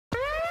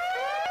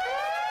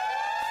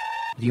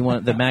Do you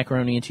want the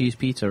macaroni and cheese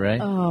pizza, right?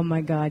 Oh,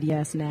 my God,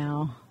 yes,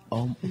 now.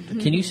 Oh,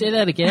 can you say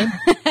that again?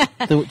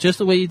 Just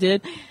the way you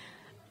did?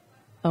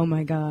 Oh,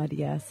 my God,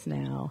 yes,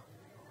 now.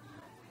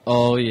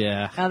 Oh,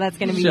 yeah. Oh, that's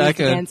going to be used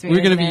against me.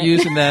 We're going to be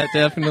using that,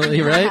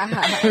 definitely, right?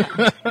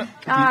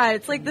 God,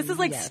 it's like, this is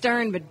like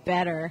Stern, but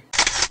better.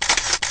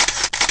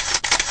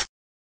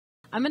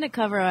 I'm going to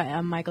cover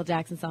a Michael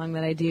Jackson song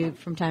that I do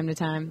from time to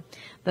time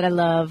that I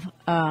love.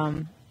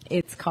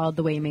 It's called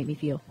The Way You Make Me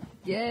Feel.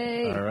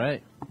 Yay. All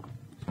right.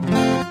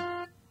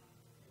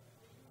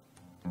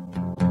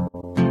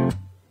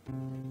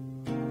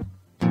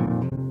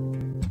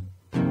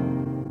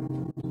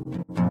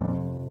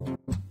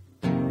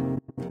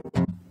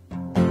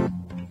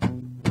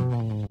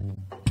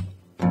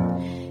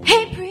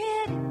 Hey,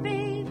 pretty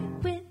baby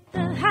with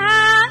the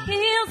high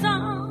heels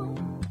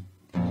on.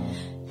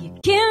 You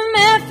give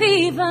me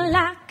fever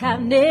like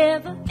I've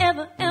never,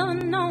 ever, ever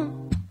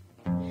known.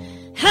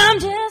 I'm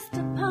just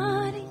a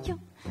part of your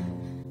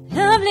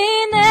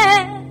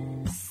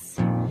loveliness.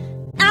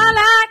 I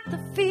like the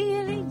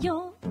feeling,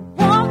 your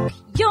walk,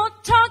 your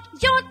talk,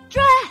 your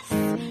dress.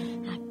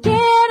 I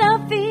get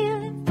a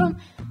feeling from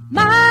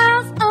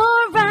miles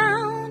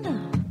around.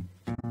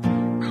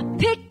 I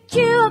pick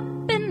you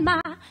up in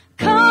my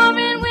car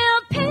and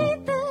we'll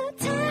paint the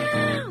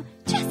town.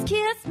 Just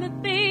kiss me,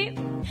 baby,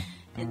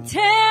 and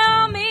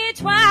tell me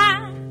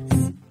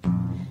twice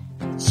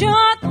that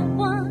you're the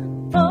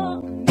one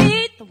for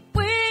me, the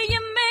way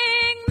you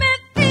make me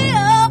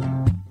feel.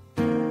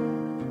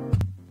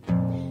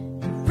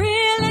 You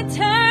really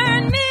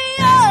turn me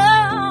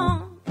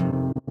on.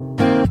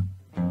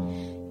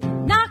 You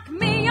knock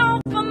me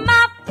off of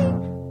my feet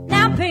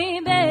now,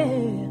 baby.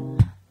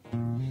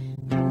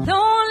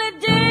 Lonely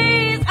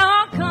days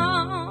are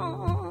gone.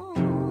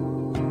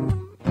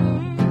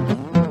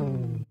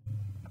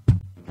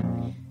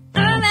 I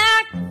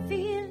like the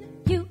feeling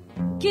you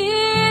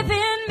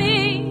giving me.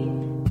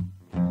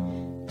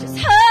 Just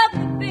hug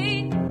me,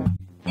 baby,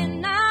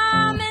 and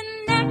I'm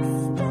in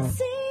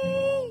ecstasy.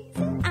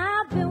 And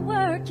I've been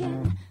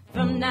working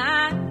from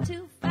 9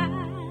 to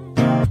 5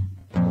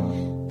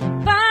 to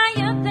buy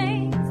your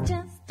things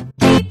just to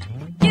keep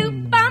you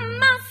by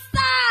my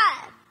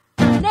side.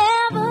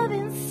 Never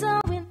been so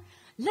in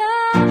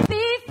love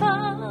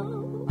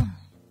before.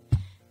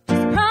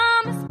 Just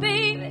promise,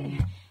 baby,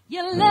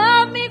 you'll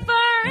love me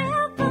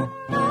forevermore.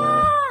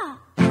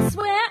 I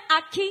swear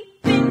I'm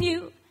keeping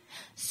you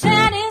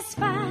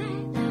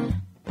satisfied.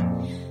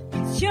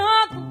 'Cause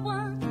you're the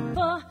one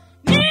for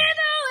me,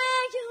 the way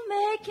you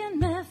making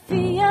me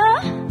feel.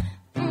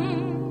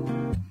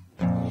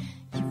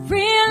 You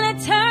really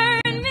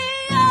turn me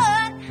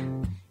on.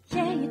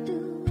 Yeah, you do.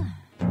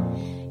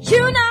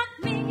 You knock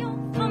me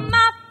off of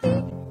my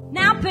feet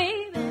now,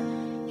 baby.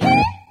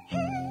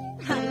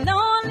 My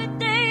lonely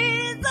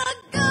days are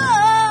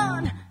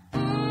gone.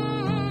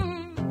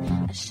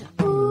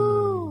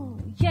 Ooh,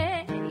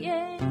 yeah,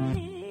 yeah,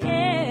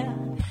 yeah.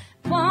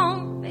 Go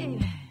on,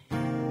 baby.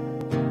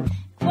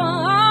 Go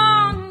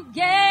on,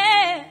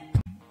 yeah.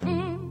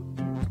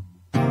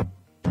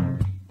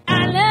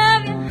 I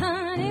love you,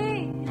 honey.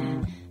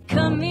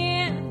 Come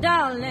here,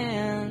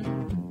 darling.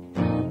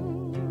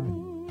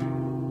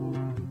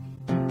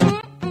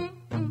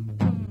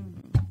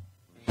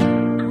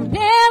 I've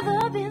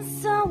never been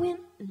so in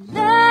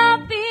love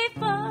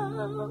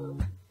before.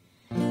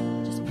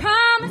 Just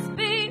promise,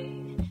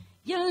 baby,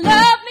 you'll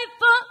love me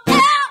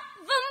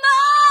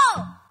forevermore.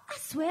 I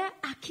swear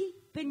I'm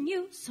keeping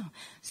you so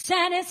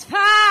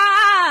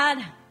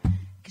satisfied.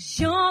 'Cause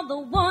you're the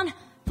one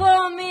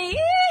for me.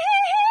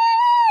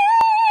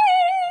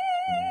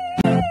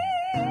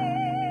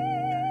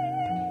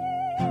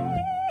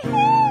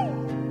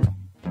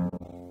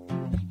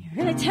 You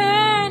really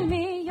turn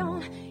me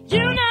on. You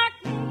knock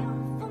me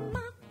off of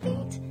my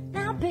feet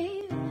now,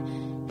 baby.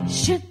 You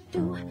should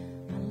do. My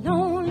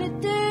lonely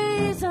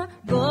days are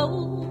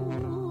gone.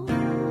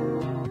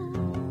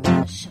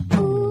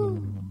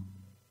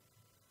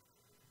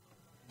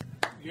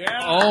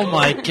 Oh,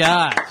 my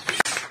gosh.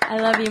 I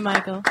love you,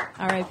 Michael.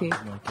 R.I.P.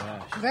 Oh, my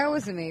gosh. That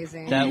was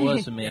amazing. That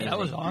was amazing. That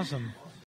was awesome.